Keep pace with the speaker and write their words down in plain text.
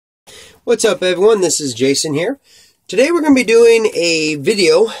What's up, everyone? This is Jason here. Today we're going to be doing a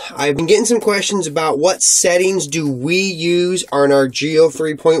video. I've been getting some questions about what settings do we use on our Geo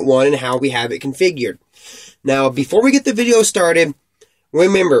 3.1 and how we have it configured. Now, before we get the video started,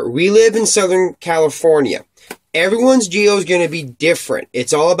 remember, we live in Southern California. Everyone's Geo is going to be different.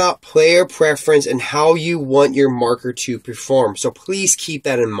 It's all about player preference and how you want your marker to perform. So please keep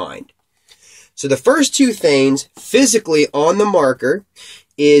that in mind. So the first two things physically on the marker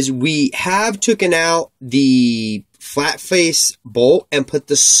is we have taken out the flat face bolt and put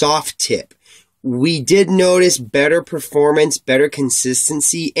the soft tip. We did notice better performance, better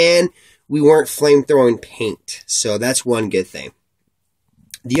consistency, and we weren't flame-throwing paint. So that's one good thing.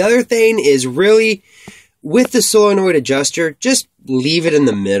 The other thing is really, with the solenoid adjuster, just leave it in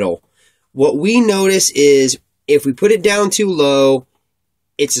the middle. What we notice is if we put it down too low,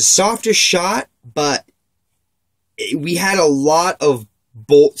 it's a softer shot, but we had a lot of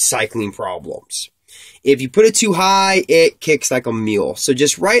bolt cycling problems. If you put it too high, it kicks like a mule. So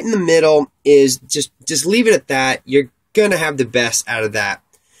just right in the middle is just leave it at that. You're going to have the best out of that.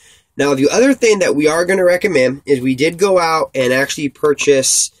 Now, the other thing that we are going to recommend is we did go out and actually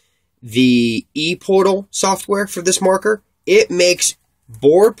purchase the ePortal software for this marker. It makes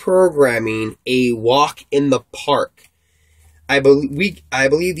board programming a walk in the park. I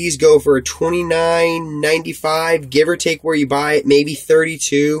believe these go for $29.95, give or take where you buy it, maybe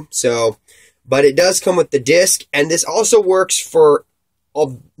 $32. So, but it does come with the disc, and this also works for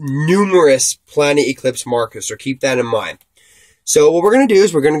numerous planet eclipse markers. So keep that in mind. So what we're going to do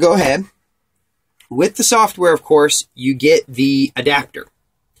is we're going to go ahead with the software. Of course, you get the adapter,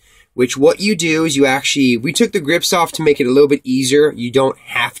 which what you do is we took the grips off to make it a little bit easier. You don't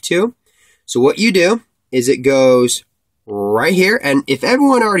have to. So what you do is it goes right here, and if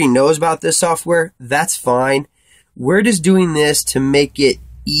everyone already knows about this software, that's fine. We're just doing this to make it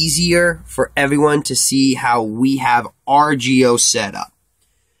easier for everyone to see how we have our Geo set up.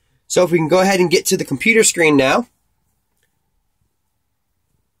 So if we can go ahead and get to the computer screen now.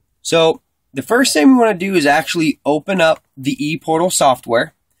 So the first thing we want to do is actually open up the ePortal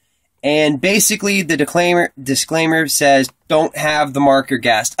software. And basically the disclaimer says don't have the marker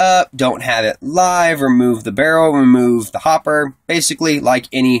gassed up, don't have it live, remove the barrel, remove the hopper, basically like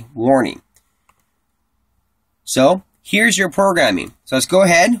any warning. So here's your programming. So let's go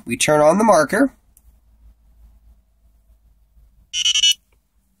ahead, we turn on the marker.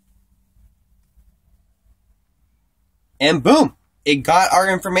 And boom, it got our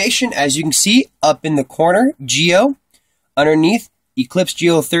information, as you can see, up in the corner, Geo, underneath Eclipse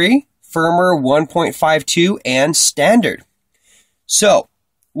Geo 3, firmware 1.52, and standard. So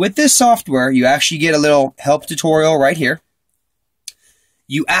with this software, you actually get a little help tutorial right here.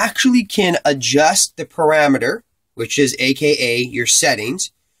 You actually can adjust the parameter, which is AKA your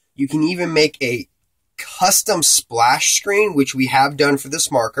settings. You can even make a custom splash screen, which we have done for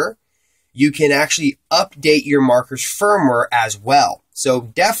this marker. You can actually update your marker's firmware as well. So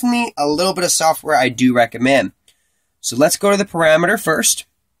definitely a little bit of software I do recommend. So let's go to the parameter first.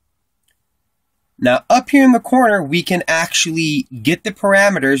 Now up here in the corner, we can actually get the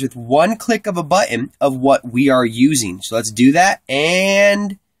parameters with one click of a button of what we are using. So let's do that,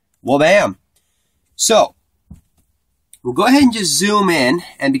 and well, bam. So we'll go ahead and just zoom in,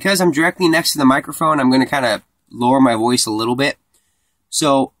 and because I'm directly next to the microphone, I'm going to kind of lower my voice a little bit.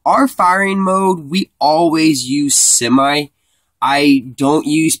 So our firing mode, we always use semi. I don't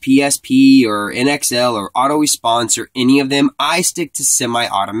use PSP or NXL or auto response or any of them. I stick to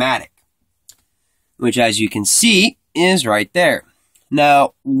semi-automatic, which, as you can see, is right there.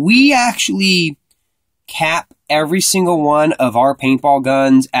 Now, we actually cap every single one of our paintball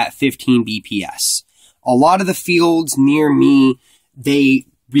guns at 15 BPS. A lot of the fields near me, they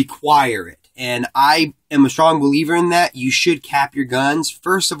require it. And I am a strong believer in that. You should cap your guns.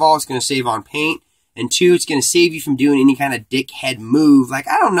 First of all, it's going to save on paint. And two, it's going to save you from doing any kind of dickhead move, like,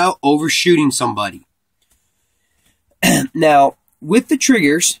 I don't know, overshooting somebody. Now, with the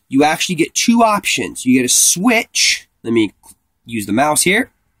triggers, you actually get two options. You get a switch. Let me use the mouse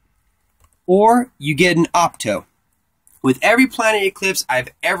here. Or you get an opto. With every Planet Eclipse I've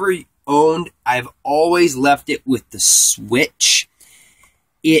ever owned, I've always left it with the switch.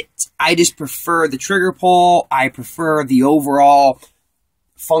 I just prefer the trigger pull. I prefer the overall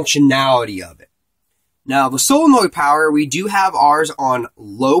functionality of it. Now, the Solenoid Power, we do have ours on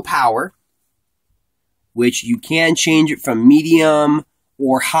low power, which you can change it from medium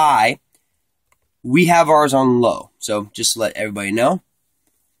or high. We have ours on low, so just to let everybody know.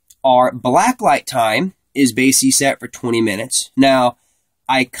 Our Backlight Time is basically set for 20 minutes. Now,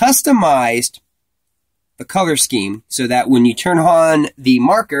 I customized the color scheme so that when you turn on the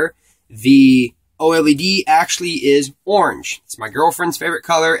marker, The OLED actually is orange. It's my girlfriend's favorite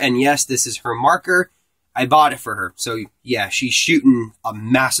color, and yes, this is her marker. I bought it for her. So yeah, she's shooting a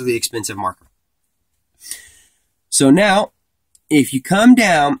massively expensive marker. So now, if you come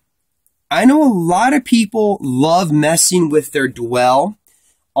down, I know a lot of people love messing with their dwell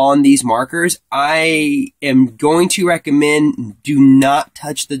on these markers. I am going to recommend do not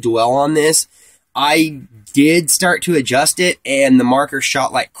touch the dwell on this. I did start to adjust it and the marker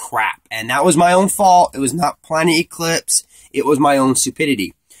shot like crap. And that was my own fault. It was not Planet Eclipse. It was my own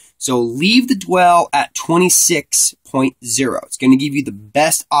stupidity. So leave the dwell at 26.0. It's going to give you the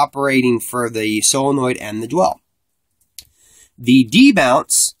best operating for the solenoid and the dwell. The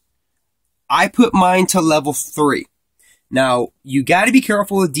debounce, I put mine to level 3. Now, you got to be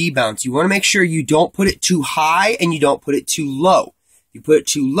careful with debounce. You want to make sure you don't put it too high and you don't put it too low. If you put it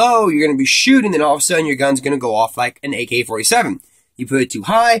too low, you're going to be shooting, then all of a sudden your gun's going to go off like an AK-47. You put it too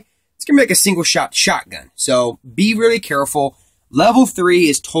high, it's going to make a single shot shotgun. So be really careful. Level 3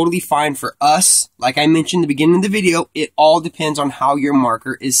 is totally fine for us. Like I mentioned in the beginning of the video, it all depends on how your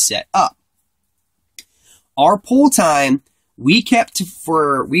marker is set up. Our pull time, we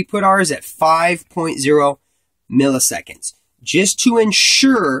put ours at 5.0 milliseconds, just to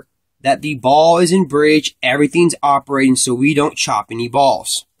ensure that the ball is in bridge, everything's operating so we don't chop any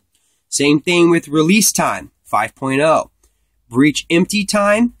balls. Same thing with release time, 5.0. Breach empty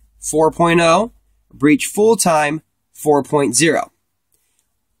time, 4.0. Breach full time, 4.0.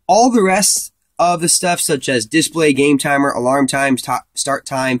 All the rest of the stuff, such as display, game timer, alarm time, start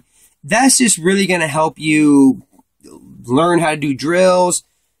time, that's just really going to help you learn how to do drills.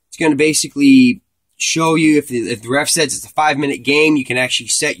 It's going to basically show you if the ref says it's a 5-minute game, you can actually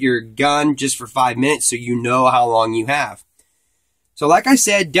set your gun just for 5 minutes so you know how long you have. So like I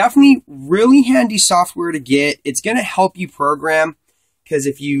said, definitely really handy software to get. It's going to help you program, because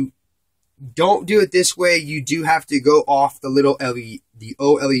if you don't do it this way, you do have to go off the little the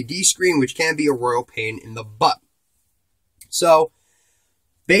OLED screen, which can be a royal pain in the butt. So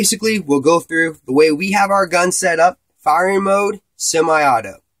basically, we'll go through the way we have our gun set up. Firing mode,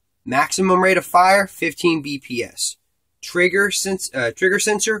 semi-auto. Maximum rate of fire, 15 BPS. Trigger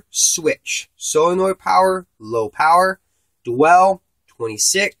sensor, switch. Solenoid power, low power. Dwell,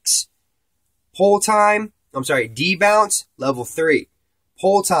 26. Debounce, level 3.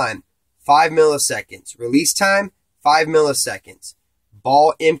 Pull time, 5 milliseconds. Release time, 5 milliseconds.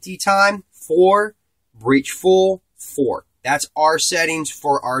 Ball empty time, 4. Breach full, 4. That's our settings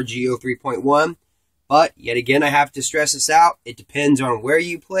for our Geo 3.1. But, yet again, I have to stress this out. It depends on where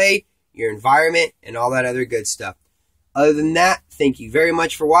you play, your environment, and all that other good stuff. Other than that, thank you very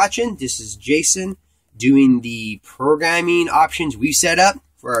much for watching. This is Jason doing the programming options we set up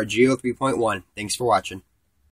for our Geo 3.1. Thanks for watching.